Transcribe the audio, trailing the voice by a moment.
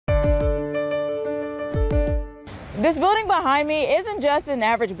This building behind me isn't just an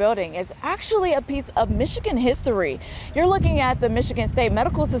average building. It's actually a piece of Michigan history. You're looking at the Michigan State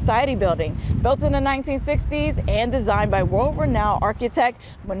Medical Society building, built in the 1960s and designed by world-renowned architect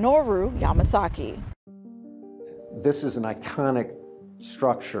Minoru Yamasaki. This is an iconic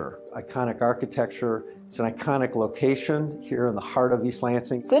structure, iconic architecture. It's an iconic location here in the heart of East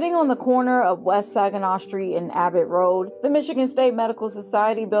Lansing. Sitting on the corner of West Saginaw Street and Abbott Road, the Michigan State Medical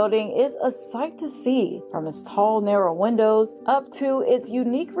Society building is a sight to see, from its tall, narrow windows up to its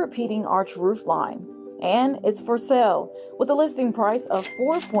unique repeating arch roof line. And it's for sale with a listing price of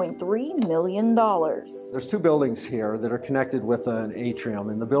 $4.3 million. There's two buildings here that are connected with an atrium,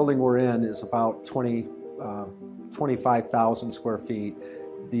 and the building we're in is about 25,000 square feet.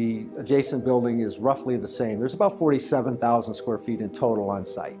 The adjacent building is roughly the same. There's about 47,000 square feet in total on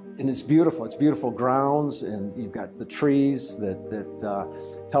site. And it's beautiful. It's beautiful grounds, and you've got the trees that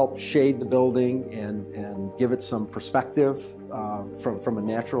help shade the building and give it some perspective from a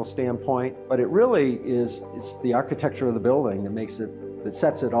natural standpoint. But it really it's the architecture of the building that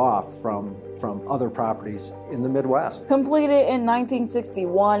sets it off from other properties in the Midwest. Completed in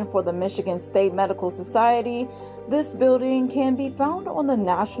 1961 for the Michigan State Medical Society, this building can be found on the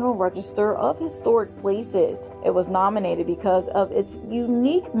National Register of Historic Places. It was nominated because of its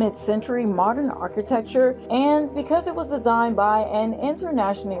unique mid-century modern architecture and because it was designed by an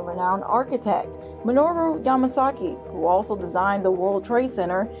internationally renowned architect, Minoru Yamasaki, who also designed the World Trade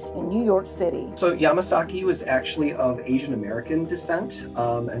Center in New York City. So Yamasaki was actually of Asian American descent,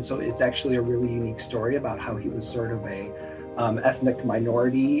 and so it's actually a really unique story about how he was sort of a ethnic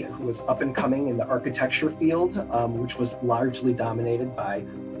minority who was up and coming in the architecture field, which was largely dominated by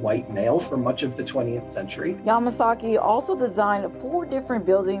white males for much of the 20th century. Yamasaki also designed 4 different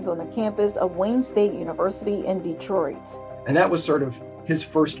buildings on the campus of Wayne State University in Detroit. And that was sort of his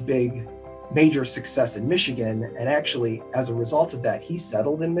first big major success in Michigan, and actually as a result of that he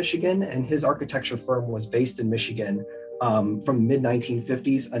settled in Michigan, and his architecture firm was based in Michigan from the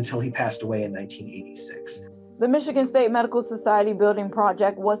mid-1950s until he passed away in 1986. The Michigan State Medical Society building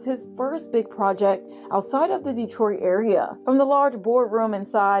project was his first big project outside of the Detroit area. From the large boardroom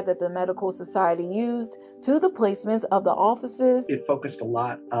inside that the Medical Society used to the placements of the offices. It focused a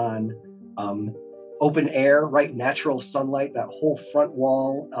lot on open air, right? Natural sunlight. That whole front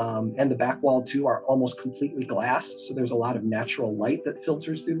wall and the back wall too are almost completely glass. So there's a lot of natural light that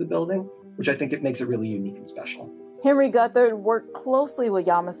filters through the building, which I think it makes it really unique and special. Henry Guthard worked closely with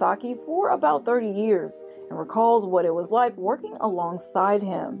Yamasaki for about 30 years and recalls what it was like working alongside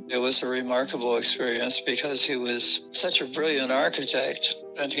him. It was a remarkable experience because he was such a brilliant architect,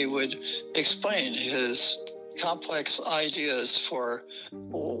 and he would explain his complex ideas for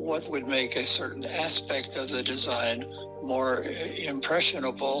what would make a certain aspect of the design more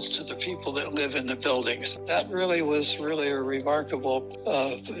impressionable to the people that live in the buildings. That really was a remarkable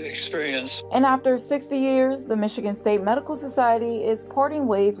experience. And after 60 years, the Michigan State Medical Society is parting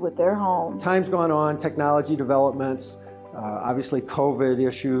ways with their home. Time's gone on, technology developments, obviously COVID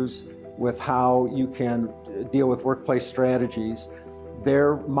issues with how you can deal with workplace strategies.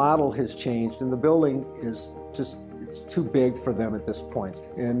 Their model has changed, and the building is just too big for them at this point.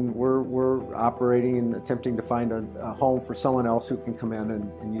 And we're operating and attempting to find a home for someone else who can come in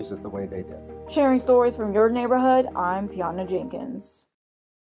and use it the way they did. Sharing stories from your neighborhood, I'm Tiana Jenkins.